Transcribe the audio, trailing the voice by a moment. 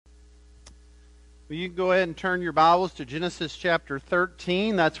Well, you can go ahead and turn your Bibles to Genesis chapter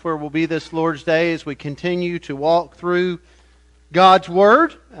 13. That's where we'll be this Lord's Day as we continue to walk through God's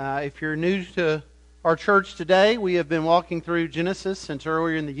Word. If you're new to our church today, we have been walking through Genesis since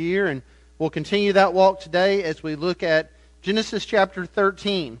earlier in the year, and we'll continue that walk today as we look at Genesis chapter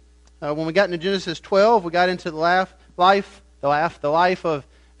 13. When we got into Genesis 12, we got into the life of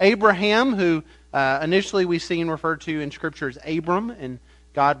Abraham, who initially we've seen referred to in Scripture as Abram, and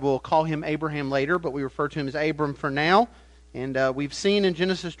God will call him Abraham later, but we refer to him as Abram for now. And we've seen in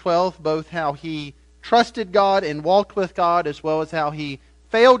Genesis 12 both how he trusted God and walked with God, as well as how he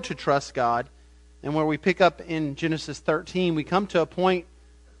failed to trust God. And where we pick up in Genesis 13, we come to a point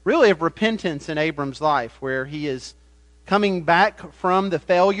really of repentance in Abram's life, where he is coming back from the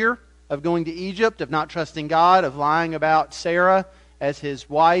failure of going to Egypt, of not trusting God, of lying about Sarah as his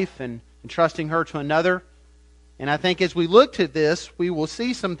wife and trusting her to another. And I think as we look to this, we will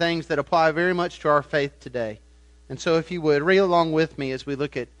see some things that apply very much to our faith today. And so if you would, read along with me as we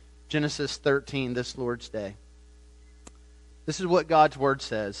look at Genesis 13 this Lord's Day. This is what God's Word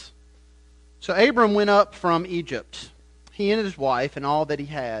says. So Abram went up from Egypt, he and his wife and all that he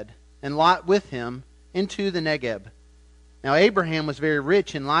had, and Lot with him, into the Negeb. Now Abraham was very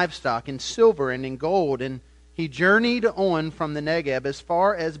rich in livestock, in silver, and in gold, and he journeyed on from the Negeb as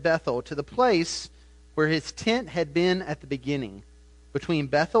far as Bethel, to the place where his tent had been at the beginning, between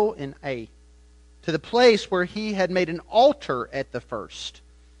Bethel and Ai, to the place where he had made an altar at the first.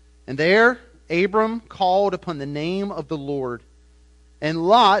 And there Abram called upon the name of the Lord. And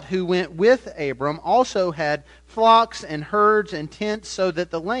Lot, who went with Abram, also had flocks and herds and tents, so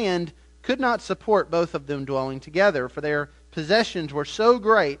that the land could not support both of them dwelling together, for their possessions were so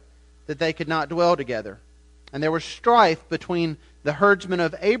great that they could not dwell together. And there was strife between the herdsmen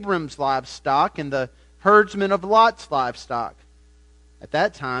of Abram's livestock and the herdsmen of Lot's livestock. At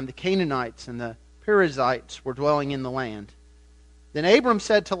that time, the Canaanites and the Perizzites were dwelling in the land. Then Abram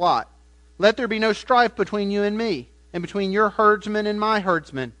said to Lot, "Let there be no strife between you and me, and between your herdsmen and my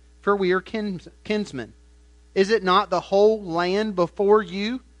herdsmen, for we are kinsmen. Is it not the whole land before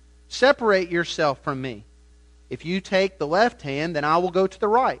you? Separate yourself from me. If you take the left hand, then I will go to the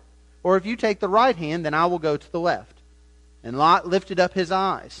right. Or if you take the right hand, then I will go to the left." And Lot lifted up his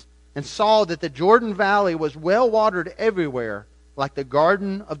eyes, and saw that the Jordan Valley was well watered everywhere, like the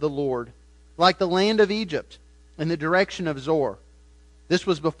garden of the Lord, like the land of Egypt, in the direction of Zoar. This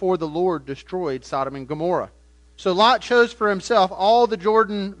was before the Lord destroyed Sodom and Gomorrah. So Lot chose for himself all the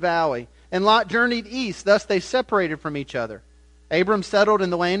Jordan Valley, and Lot journeyed east. Thus they separated from each other. Abram settled in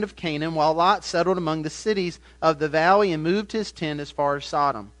the land of Canaan, while Lot settled among the cities of the valley and moved his tent as far as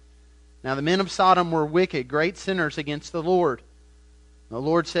Sodom. Now the men of Sodom were wicked, great sinners against the Lord. The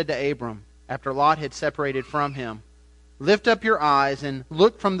Lord said to Abram, after Lot had separated from him, "Lift up your eyes and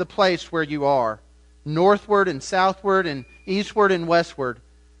look from the place where you are, northward and southward and eastward and westward.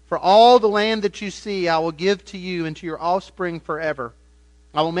 For all the land that you see I will give to you and to your offspring forever.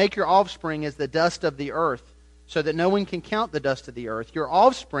 I will make your offspring as the dust of the earth, so that no one can count the dust of the earth. Your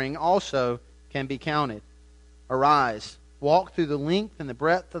offspring also can be counted. Arise, walk through the length and the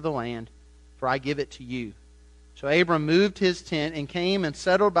breadth of the land, for I give it to you." So Abram moved his tent and came and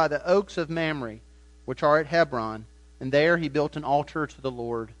settled by the oaks of Mamre, which are at Hebron, and there he built an altar to the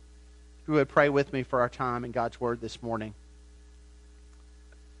Lord. If you would pray with me for our time in God's Word this morning.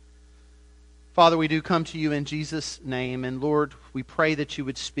 Father, we do come to you in Jesus' name, and Lord, we pray that you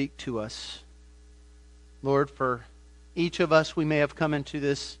would speak to us. Lord, for each of us, we may have come into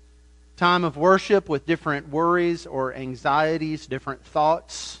this time of worship with different worries or anxieties, different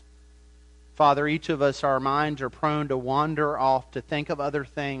thoughts. Father, each of us, our minds are prone to wander off, to think of other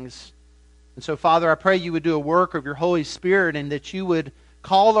things. And so, Father, I pray you would do a work of your Holy Spirit, and that you would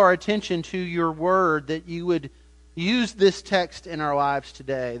call our attention to your word, that you would use this text in our lives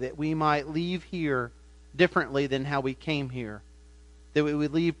today, that we might leave here differently than how we came here, that we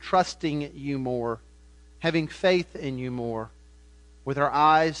would leave trusting you more, having faith in you more, with our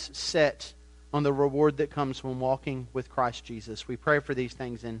eyes set on the reward that comes when walking with Christ Jesus. We pray for these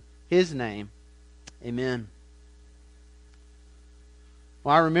things in His name. Amen.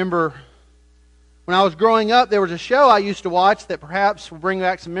 Well, I remember when I was growing up, there was a show I used to watch that perhaps will bring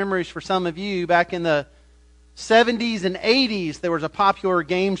back some memories for some of you. Back in the 70s and 80s, there was a popular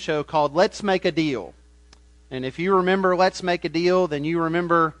game show called Let's Make a Deal. And if you remember Let's Make a Deal, then you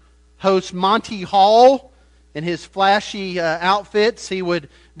remember host Monty Hall in his flashy outfits. He would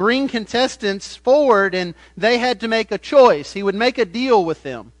bring contestants forward, and they had to make a choice. He would make a deal with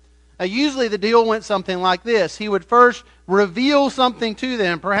them. Usually the deal went something like this. He would first reveal something to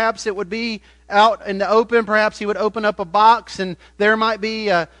them. Perhaps it would be out in the open. Perhaps he would open up a box and there might be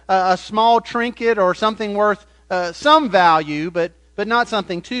a small trinket or something worth some value, but not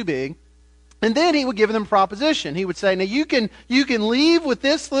something too big. And then he would give them a proposition. He would say, now you can leave with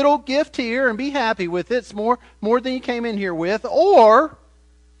this little gift here and be happy with it. It's more than you came in here with. Or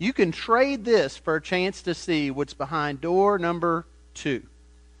you can trade this for a chance to see what's behind door number 2.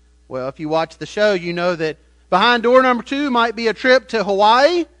 Well, if you watch the show, you know that behind door number 2 might be a trip to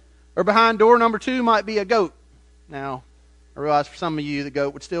Hawaii, or behind door number 2 might be a goat. Now, I realize for some of you the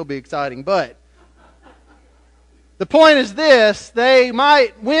goat would still be exciting, but the point is this: they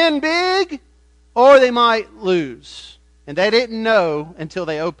might win big or they might lose. And they didn't know until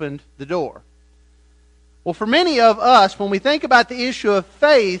they opened the door. Well, for many of us, when we think about the issue of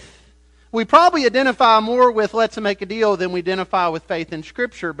faith, we probably identify more with let's make a deal than we identify with faith in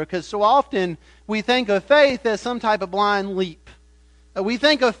Scripture, because so often we think of faith as some type of blind leap. We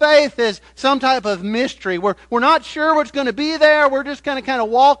think of faith as some type of mystery. We're not sure what's going to be there. We're just going to kind of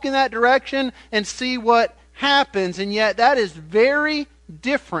walk in that direction and see what happens. And yet that is very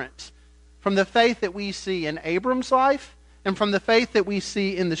different from the faith that we see in Abram's life and from the faith that we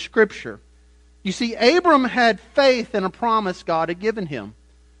see in the Scripture. You see, Abram had faith in a promise God had given him.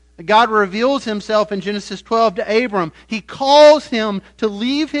 God reveals himself in Genesis 12 to Abram. He calls him to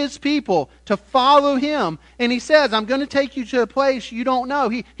leave his people, to follow him. And he says, I'm going to take you to a place you don't know.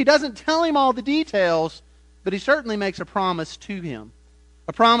 He doesn't tell him all the details, but he certainly makes a promise to him.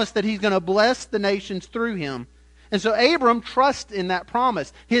 A promise that he's going to bless the nations through him. And so Abram trusts in that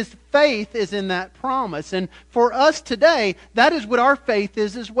promise. His faith is in that promise. And for us today, that is what our faith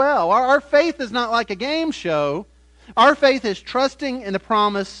is as well. Our faith is not like a game show. Our faith is trusting in the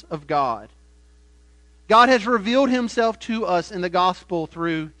promise of God. God has revealed himself to us in the gospel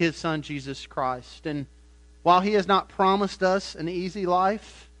through his Son, Jesus Christ. And while he has not promised us an easy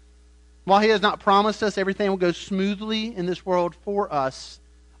life, while he has not promised us everything will go smoothly in this world for us,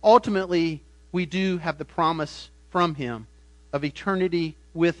 ultimately we do have the promise from him of eternity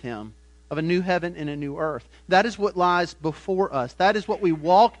with him, of a new heaven and a new earth. That is what lies before us. That is what we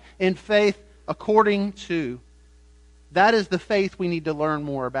walk in faith according to. That is the faith we need to learn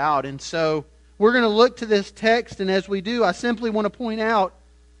more about. And so we're going to look to this text, and as we do, I simply want to point out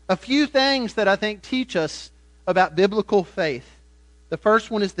a few things that I think teach us about biblical faith. The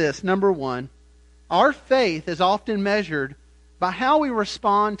first one is this. Number one, our faith is often measured by how we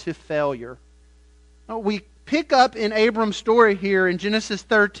respond to failure. We pick up in Abram's story here in Genesis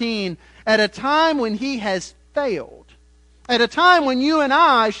 13 at a time when he has failed. At a time when you and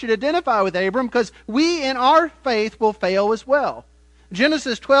I should identify with Abram, because we in our faith will fail as well.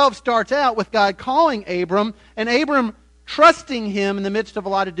 Genesis 12 starts out with God calling Abram, and Abram trusting him in the midst of a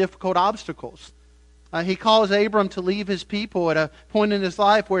lot of difficult obstacles. He calls Abram to leave his people at a point in his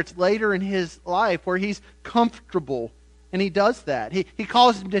life where it's later in his life, where he's comfortable. And he does that. He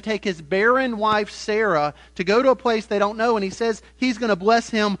calls him to take his barren wife, Sarah, to go to a place they don't know. And he says he's going to bless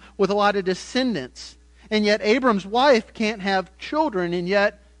him with a lot of descendants. And yet Abram's wife can't have children. And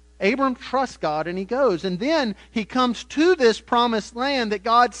yet Abram trusts God and he goes. And then he comes to this promised land that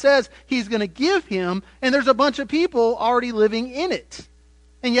God says he's going to give him. And there's a bunch of people already living in it.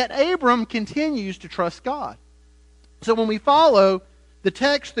 And yet Abram continues to trust God. So when we follow the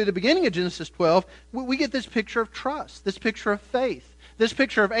text through the beginning of Genesis 12, we get this picture of trust, this picture of faith, this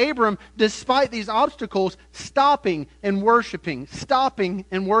picture of Abram, despite these obstacles, stopping and worshiping.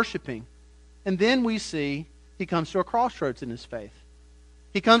 And then we see he comes to a crossroads in his faith.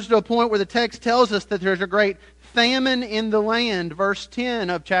 He comes to a point where the text tells us that there's a great famine in the land, verse 10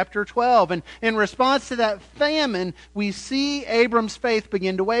 of chapter 12. And in response to that famine, we see Abram's faith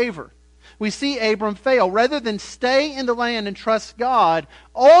begin to waver. We see Abram fail. Rather than stay in the land and trust God,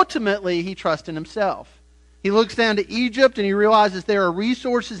 ultimately he trusts in himself. He looks down to Egypt and he realizes there are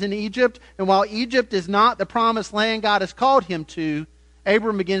resources in Egypt. And while Egypt is not the promised land God has called him to,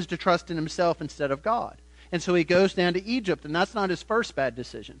 Abram begins to trust in himself instead of God. And so he goes down to Egypt, and that's not his first bad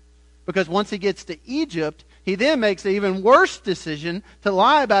decision. Because once he gets to Egypt, he then makes an even worse decision to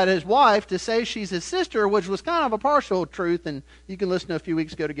lie about his wife, to say she's his sister, which was kind of a partial truth, and you can listen to a few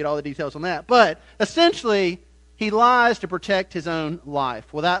weeks ago to get all the details on that. But essentially, he lies to protect his own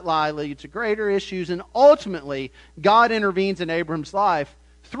life. Well, that lie leads to greater issues, and ultimately, God intervenes in Abram's life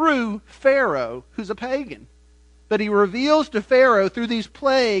through Pharaoh, who's a pagan. But he reveals to Pharaoh through these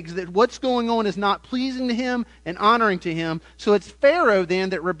plagues that what's going on is not pleasing to him and honoring to him. So it's Pharaoh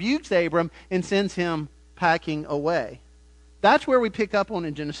then that rebukes Abram and sends him packing away. That's where we pick up on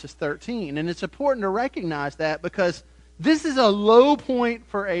in Genesis 13. And it's important to recognize that because This is a low point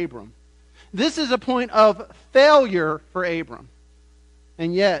for Abram. This is a point of failure for Abram.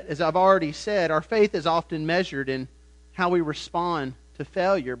 And yet, as I've already said, our faith is often measured in how we respond to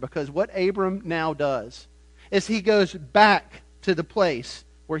failure, because what Abram now does is he goes back to the place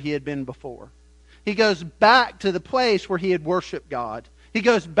where he had been before. He goes back to the place where he had worshiped God. He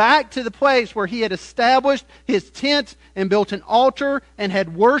goes back to the place where he had established his tent and built an altar and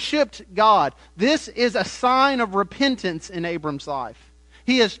had worshiped God. This is a sign of repentance in Abram's life.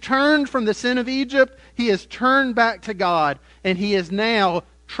 He has turned from the sin of Egypt. He has turned back to God, and he is now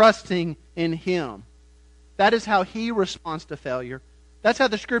trusting in Him. That is how he responds to failure. That's how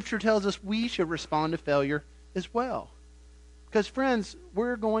the Scripture tells us we should respond to failure as well. Because, friends,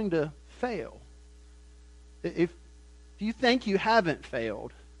 we're going to fail. If you think you haven't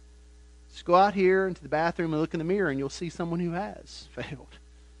failed, just go out here into the bathroom and look in the mirror and you'll see someone who has failed.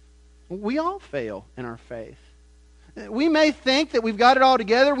 We all fail in our faith. We may think that we've got it all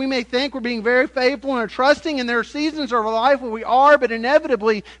together. We may think we're being very faithful and are trusting, and there are seasons of our life where we are, but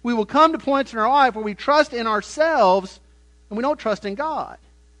inevitably we will come to points in our life where we trust in ourselves and we don't trust in God.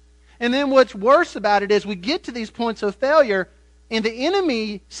 And then what's worse about it is we get to these points of failure and the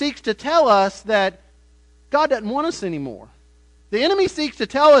enemy seeks to tell us that God doesn't want us anymore. The enemy seeks to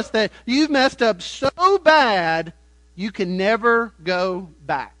tell us that you've messed up so bad you can never go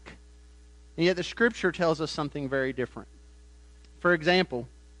back. And yet the Scripture tells us something very different. For example,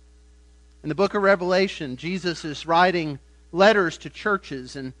 in the book of Revelation, Jesus is writing letters to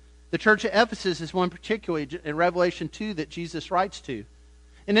churches, and the church of Ephesus is one particularly in Revelation 2 that Jesus writes to.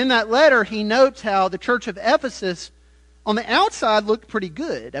 And in that letter, he notes how the church of Ephesus, on the outside, looked pretty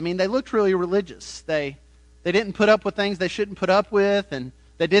good. I mean, they looked really religious. They didn't put up with things they shouldn't put up with, and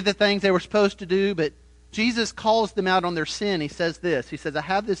they did the things they were supposed to do, but Jesus calls them out on their sin. He says this. He says, I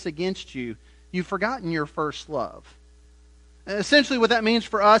have this against you. You've forgotten your first love. Essentially what that means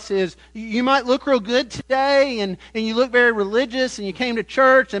for us is you might look real good today and you look very religious and you came to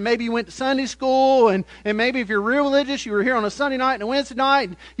church and maybe you went to Sunday school and maybe if you're real religious you were here on a Sunday night and a Wednesday night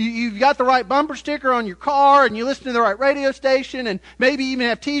and you've got the right bumper sticker on your car and you listen to the right radio station and maybe even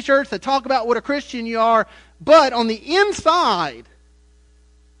have t-shirts that talk about what a Christian you are, but on the inside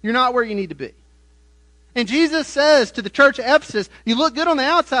you're not where you need to be. And Jesus says to the church of Ephesus, you look good on the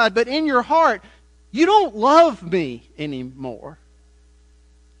outside, but in your heart, you don't love me anymore.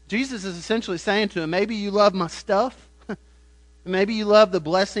 Jesus is essentially saying to him, maybe you love my stuff. Maybe you love the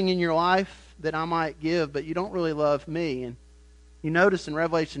blessing in your life that I might give, but you don't really love me. And you notice in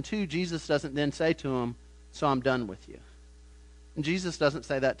Revelation 2, Jesus doesn't then say to him, so I'm done with you. And Jesus doesn't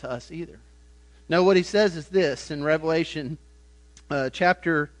say that to us either. No, what he says is this in Revelation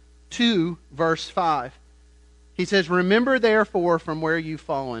chapter 2, verse 5. He says, remember therefore from where you've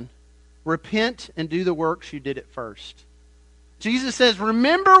fallen. Repent and do the works you did at first. Jesus says,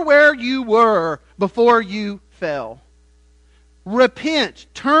 remember where you were before you fell. Repent.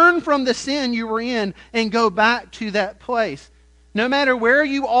 Turn from the sin you were in and go back to that place. No matter where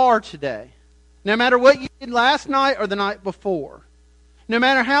you are today, no matter what you did last night or the night before, no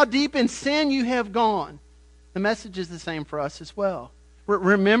matter how deep in sin you have gone, the message is the same for us as well.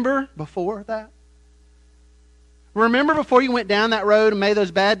 Remember before that? Remember before you went down that road and made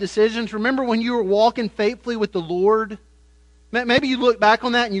those bad decisions? Remember when you were walking faithfully with the Lord? Maybe you look back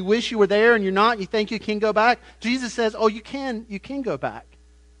on that and you wish you were there and you're not and you think you can go back. Jesus says, oh, you can go back.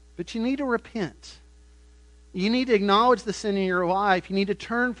 But you need to repent. You need to acknowledge the sin in your life. You need to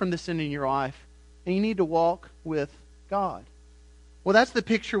turn from the sin in your life. And you need to walk with God. Well, that's the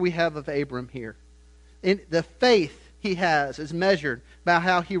picture we have of Abram here. And the faith he has is measured by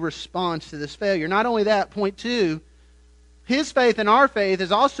how he responds to this failure. Not only that, point 2, his faith and our faith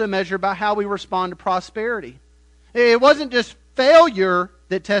is also measured by how we respond to prosperity. It wasn't just failure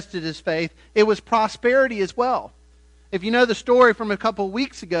that tested his faith, it was prosperity as well. If you know the story from a couple of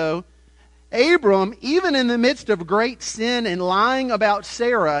weeks ago, Abram, even in the midst of great sin and lying about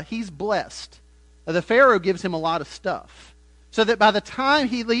Sarah, he's blessed. The Pharaoh gives him a lot of stuff. So that by the time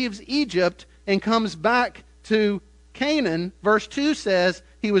he leaves Egypt and comes back to Canaan, verse 2 says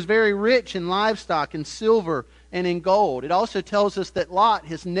he was very rich in livestock, in silver, and in gold. It also tells us that Lot,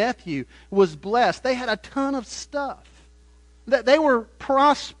 his nephew, was blessed. They had a ton of stuff. That they were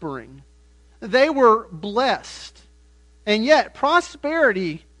prospering. They were blessed. And yet,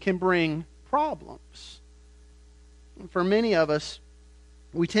 prosperity can bring problems. For many of us,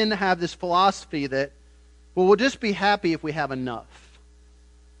 we tend to have this philosophy that, well, we'll just be happy if we have enough.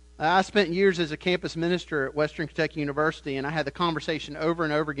 I spent years as a campus minister at Western Kentucky University, and I had the conversation over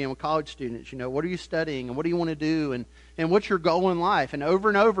and over again with college students. You know, what are you studying, and what do you want to do, and what's your goal in life? And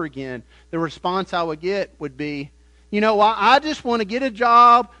over again, the response I would get would be, Well, I just want to get a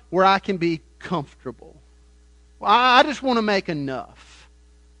job where I can be comfortable. Well, I just want to make enough.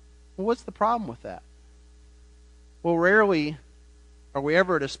 Well, what's the problem with that? Well, rarely are we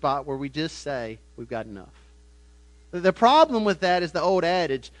ever at a spot where we just say we've got enough. The problem with that is the old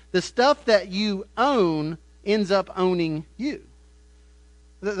adage, the stuff that you own ends up owning you.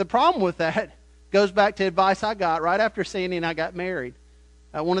 The problem with that goes back to advice I got right after Sandy and I got married.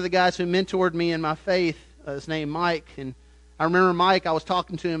 One of the guys who mentored me in my faith is named Mike. And I remember Mike, I was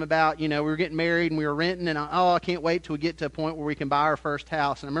talking to him about, we were getting married and we were renting. And I can't wait till we get to a point where we can buy our first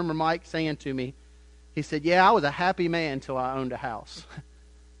house. And I remember Mike saying to me, he said, yeah, I was a happy man until I owned a house.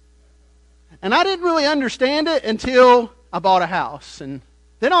 And I didn't really understand it until I bought a house. And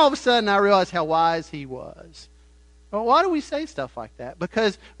then all of a sudden I realized how wise he was. Well, why do we say stuff like that?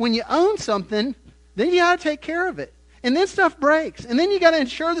 Because when you own something, then you got to take care of it. And then stuff breaks. And then you got to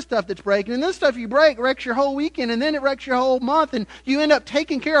insure the stuff that's breaking. And then stuff you break wrecks your whole weekend. And then it wrecks your whole month. And you end up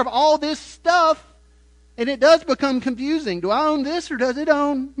taking care of all this stuff. And it does become confusing. Do I own this or does it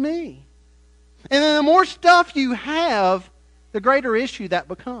own me? And then the more stuff you have, the greater issue that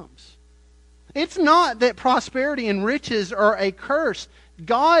becomes. It's not that prosperity and riches are a curse.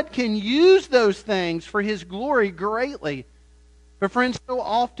 God can use those things for His glory greatly. But friends, so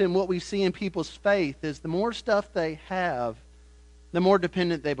often what we see in people's faith is the more stuff they have, the more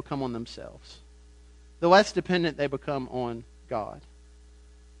dependent they become on themselves. The less dependent they become on God.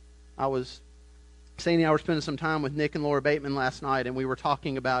 Sandy and I were spending some time with Nick and Laura Bateman last night, and we were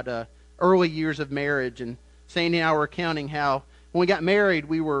talking about early years of marriage. And Sandy and I were recounting how when we got married,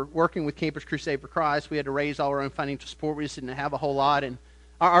 we were working with Campus Crusade for Christ. We had to raise all our own financial support. We just didn't have a whole lot. And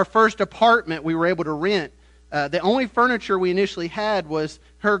our first apartment we were able to rent, the only furniture we initially had was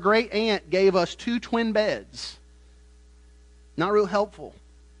her great aunt gave us 2 twin beds. Not real helpful.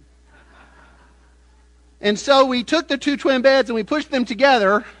 And so we took the 2 twin beds and we pushed them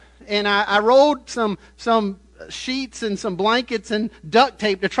together, and I rolled some sheets and some blankets and duct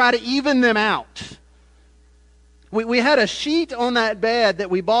tape to try to even them out. We had a sheet on that bed that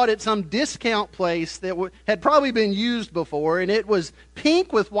we bought at some discount place that had probably been used before, and it was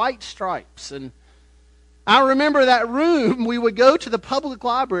pink with white stripes. And I remember that room, we would go to the public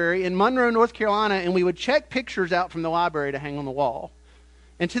library in Monroe, North Carolina, and we would check pictures out from the library to hang on the wall.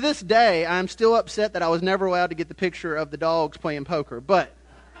 And to this day, I'm still upset that I was never allowed to get the picture of the dogs playing poker. But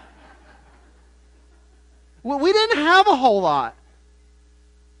we didn't have a whole lot.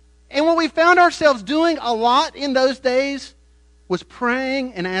 And what we found ourselves doing a lot in those days was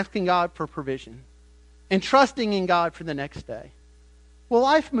praying and asking God for provision and trusting in God for the next day. Well,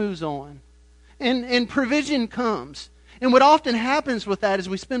 life moves on, and provision comes. And what often happens with that is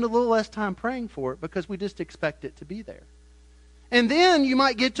we spend a little less time praying for it because we just expect it to be there. And then you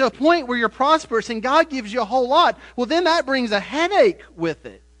might get to a point where you're prosperous and God gives you a whole lot. Well, then that brings a headache with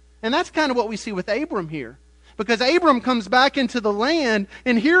it. And that's kind of what we see with Abram here. Because Abram comes back into the land,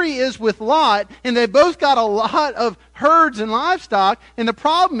 and here he is with Lot, and they both got a lot of herds and livestock. And the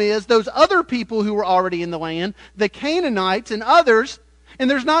problem is those other people who were already in the land, the Canaanites and others,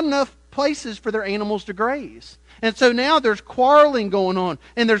 and there's not enough places for their animals to graze. And so now there's quarreling going on,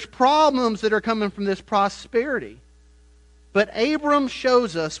 and there's problems that are coming from this prosperity. But Abram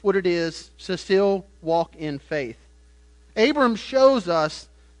shows us what it is to still walk in faith. Abram shows us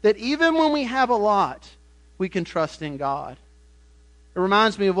that even when we have a lot, we can trust in God. It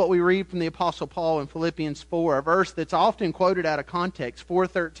reminds me of what we read from the Apostle Paul in Philippians 4, a verse that's often quoted out of context,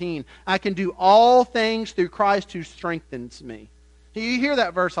 4:13. I can do all things through Christ who strengthens me. You hear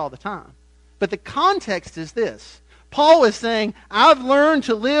that verse all the time. But the context is this. Paul is saying, I've learned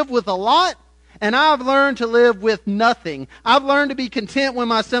to live with a lot, and I've learned to live with nothing. I've learned to be content when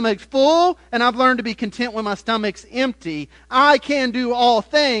my stomach's full, and I've learned to be content when my stomach's empty. I can do all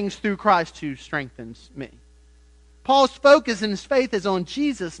things through Christ who strengthens me. Paul's focus in his faith is on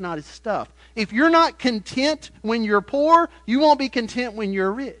Jesus, not his stuff. If you're not content when you're poor, you won't be content when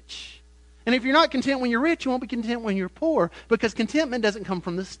you're rich. And if you're not content when you're rich, you won't be content when you're poor, because contentment doesn't come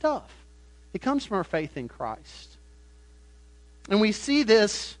from the stuff. It comes from our faith in Christ. And we see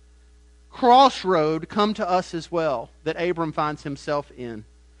this crossroad come to us as well that Abram finds himself in.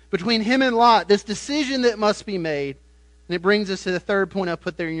 Between him and Lot, this decision that must be made. And it brings us to the third point I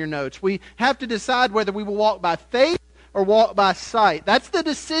put there in your notes. We have to decide whether we will walk by faith or walk by sight. That's the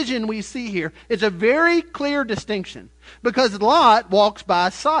decision we see here. It's a very clear distinction, because Lot walks by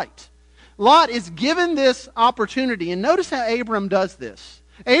sight. Lot is given this opportunity, and notice how Abram does this.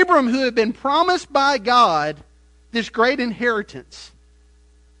 Abram, who had been promised by God this great inheritance,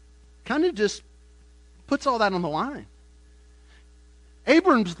 kind of just puts all that on the line.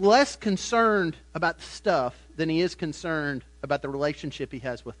 Abram's less concerned about the stuff than he is concerned about the relationship he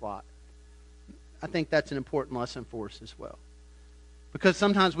has with Lot. I think that's an important lesson for us as well. Because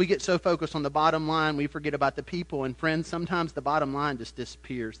sometimes we get so focused on the bottom line, we forget about the people. And friends, sometimes the bottom line just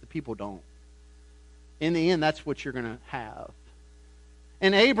disappears. The people don't. In the end, that's what you're going to have.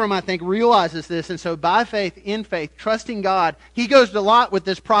 And Abram, I think, realizes this. And so by faith, in faith, trusting God, he goes to Lot with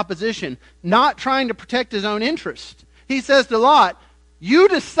this proposition, not trying to protect his own interest. He says to Lot, you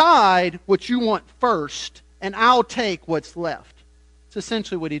decide what you want first, and I'll take what's left. It's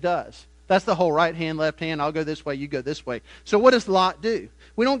essentially what he does. That's the whole right hand, left hand. I'll go this way, you go this way. So what does Lot do?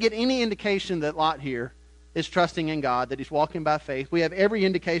 We don't get any indication that Lot here is trusting in God, that he's walking by faith. We have every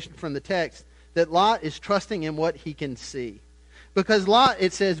indication from the text that Lot is trusting in what he can see. Because Lot,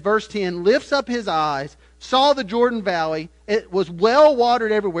 it says, verse 10, lifts up his eyes, saw the Jordan Valley. It was well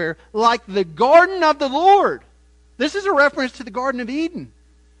watered everywhere, like the garden of the Lord. This is a reference to the Garden of Eden.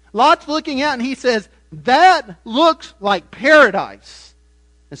 Lot's looking out and he says, that looks like paradise.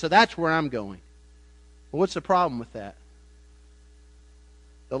 And so that's where I'm going. Well, what's the problem with that?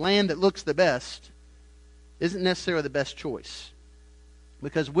 The land that looks the best isn't necessarily the best choice.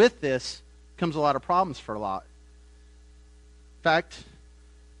 Because with this comes a lot of problems for Lot. In fact,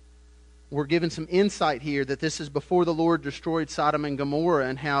 we're given some insight here that this is before the Lord destroyed Sodom and Gomorrah,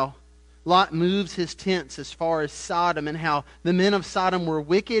 and how Lot moves his tents as far as Sodom, and how the men of Sodom were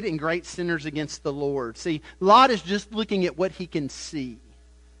wicked and great sinners against the Lord. See, Lot is just looking at what he can see.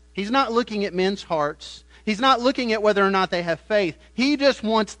 He's not looking at men's hearts. He's not looking at whether or not they have faith. He just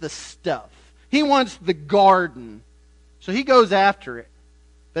wants the stuff. He wants the garden. So he goes after it.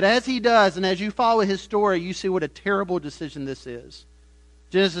 But as he does, and as you follow his story, you see what a terrible decision this is.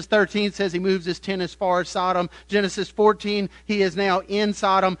 Genesis 13 says he moves his tent as far as Sodom. Genesis 14, he is now in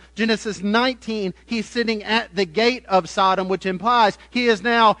Sodom. Genesis 19, he's sitting at the gate of Sodom, which implies he is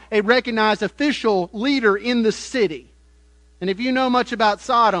now a recognized official leader in the city. And if you know much about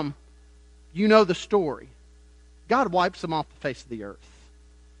Sodom, you know the story. God wipes them off the face of the earth.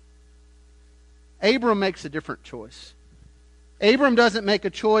 Abram makes a different choice. Abram doesn't make a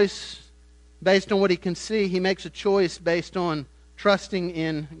choice based on what he can see. He makes a choice based on trusting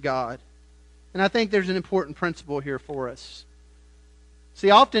in God. And I think there's an important principle here for us.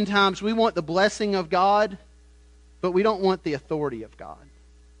 See, oftentimes we want the blessing of God, but we don't want the authority of God.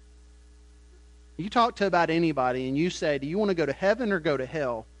 You talk to about anybody and you say, do you want to go to heaven or go to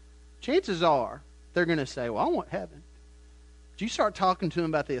hell? Chances are they're going to say, well, I want heaven. But you start talking to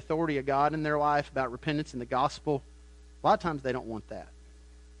them about the authority of God in their life, about repentance and the gospel, a lot of times they don't want that.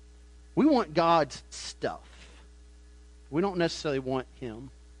 We want God's stuff. We don't necessarily want Him.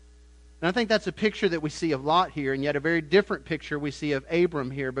 And I think that's a picture that we see of Lot here, and yet a very different picture we see of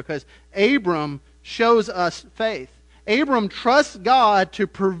Abram here, because Abram shows us faith. Abram trusts God to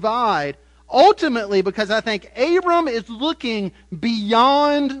provide, ultimately because I think Abram is looking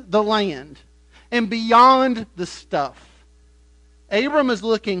beyond the land and beyond the stuff. Abram is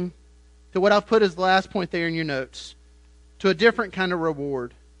looking to what I've put as the last point there in your notes, to a different kind of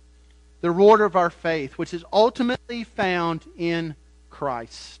reward. The reward of our faith, which is ultimately found in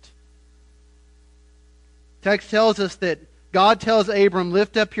Christ. Text tells us that God tells Abram,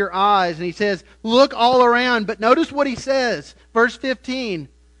 lift up your eyes, and he says, look all around. But notice what he says, verse 15,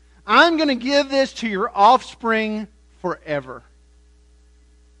 I'm going to give this to your offspring forever.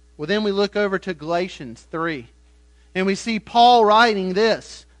 Well, then we look over to Galatians 3, and we see Paul writing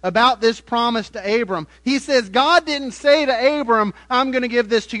this about this promise to Abram. He says, God didn't say to Abram, I'm going to give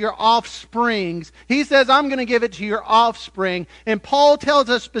this to your offsprings. He says, I'm going to give it to your offspring. And Paul tells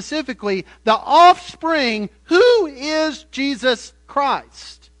us specifically, the offspring, who is Jesus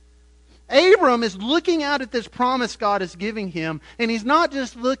Christ? Abram is looking out at this promise God is giving him, and he's not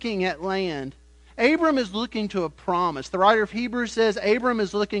just looking at land. Abram is looking to a promise. The writer of Hebrews says Abram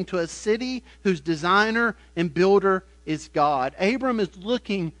is looking to a city whose designer and builder is God. Abram is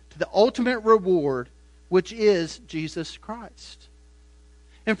looking to the ultimate reward, which is Jesus Christ.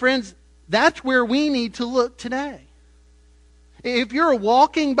 And friends, that's where we need to look today. If you're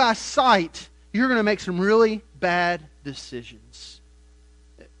walking by sight, you're going to make some really bad decisions.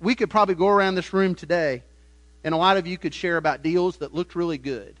 We could probably go around this room today, and a lot of you could share about deals that looked really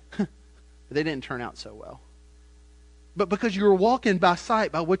good, but they didn't turn out so well. But because you were walking by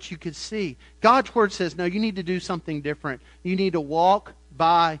sight, by what you could see, God's Word says, no, you need to do something different. You need to walk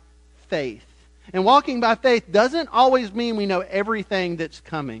by faith. And walking by faith doesn't always mean we know everything that's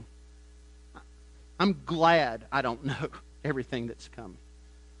coming. I'm glad I don't know everything that's coming.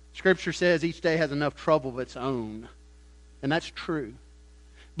 Scripture says each day has enough trouble of its own. And that's true.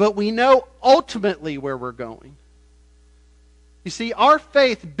 But we know ultimately where we're going. You see, our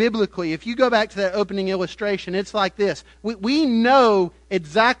faith biblically, if you go back to that opening illustration, it's like this. We know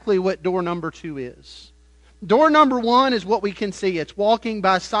exactly what door number 2 is. Door number 1 is what we can see. It's walking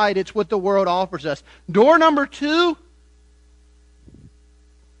by sight. It's what the world offers us. Door number 2,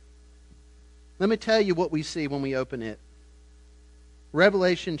 let me tell you what we see when we open it.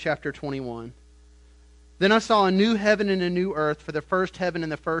 Revelation chapter 21. Then I saw a new heaven and a new earth, for the first heaven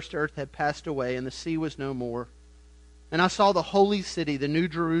and the first earth had passed away, and the sea was no more. And I saw the holy city, the new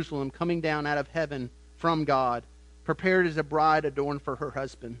Jerusalem, coming down out of heaven from God, prepared as a bride adorned for her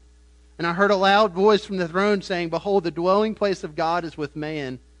husband. And I heard a loud voice from the throne saying, Behold, the dwelling place of God is with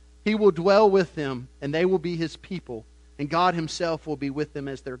man. He will dwell with them, and they will be his people, and God himself will be with them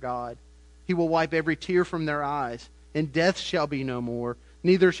as their God. He will wipe every tear from their eyes, and death shall be no more.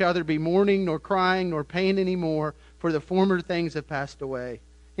 Neither shall there be mourning, nor crying, nor pain any more, for the former things have passed away.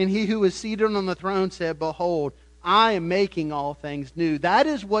 And he who is seated on the throne said, Behold, I am making all things new. That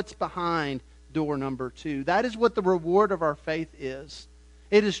is what's behind door number 2. That is what the reward of our faith is.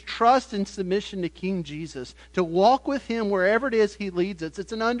 It is trust and submission to King Jesus, to walk with him wherever it is he leads us.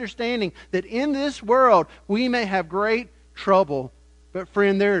 It's an understanding that in this world we may have great trouble, but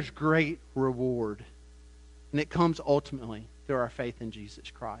friend, there is great reward. And it comes ultimately through our faith in Jesus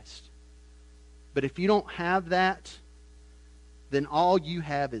Christ. But if you don't have that, then all you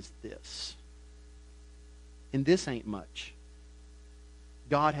have is this. And this ain't much.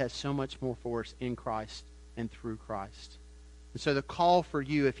 God has so much more for us in Christ and through Christ. And so the call for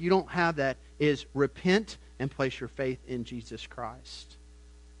you, if you don't have that, is repent and place your faith in Jesus Christ.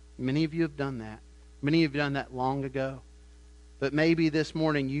 Many of you have done that. Many of you have done that long ago. But maybe this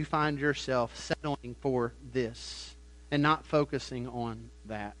morning you find yourself settling for this and not focusing on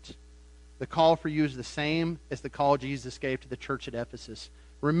that. The call for you is the same as the call Jesus gave to the church at Ephesus.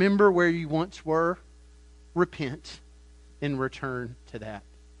 Remember where you once were. Repent and return to that.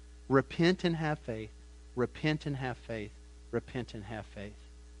 Repent and have faith. Repent and have faith. Repent and have faith.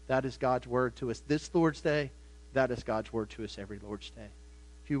 That is God's word to us this Lord's Day. That is God's word to us every Lord's Day.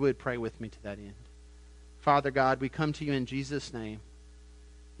 If you would, pray with me to that end. Father God, we come to you in Jesus' name.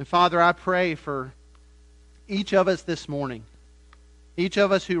 And Father, I pray for each of us this morning. Each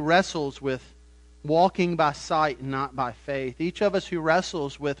of us who wrestles with walking by sight and not by faith. Each of us who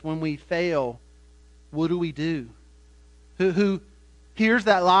wrestles with when we fail, what do we do? Who hears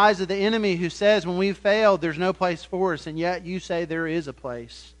that lies of the enemy who says when we've failed, there's no place for us, and yet you say there is a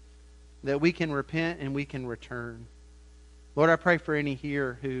place that we can repent and we can return. Lord, I pray for any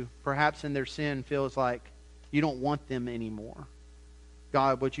here who perhaps in their sin feels like you don't want them anymore.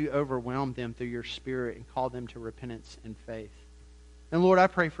 God, would you overwhelm them through your Spirit and call them to repentance and faith? And Lord, I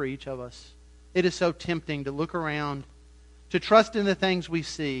pray for each of us. It is so tempting to look around, to trust in the things we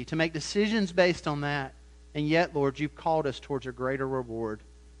see, to make decisions based on that. And yet, Lord, you've called us towards a greater reward,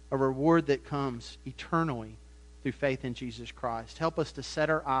 a reward that comes eternally through faith in Jesus Christ. Help us to set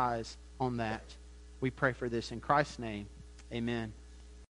our eyes on that. We pray for this in Christ's name. Amen.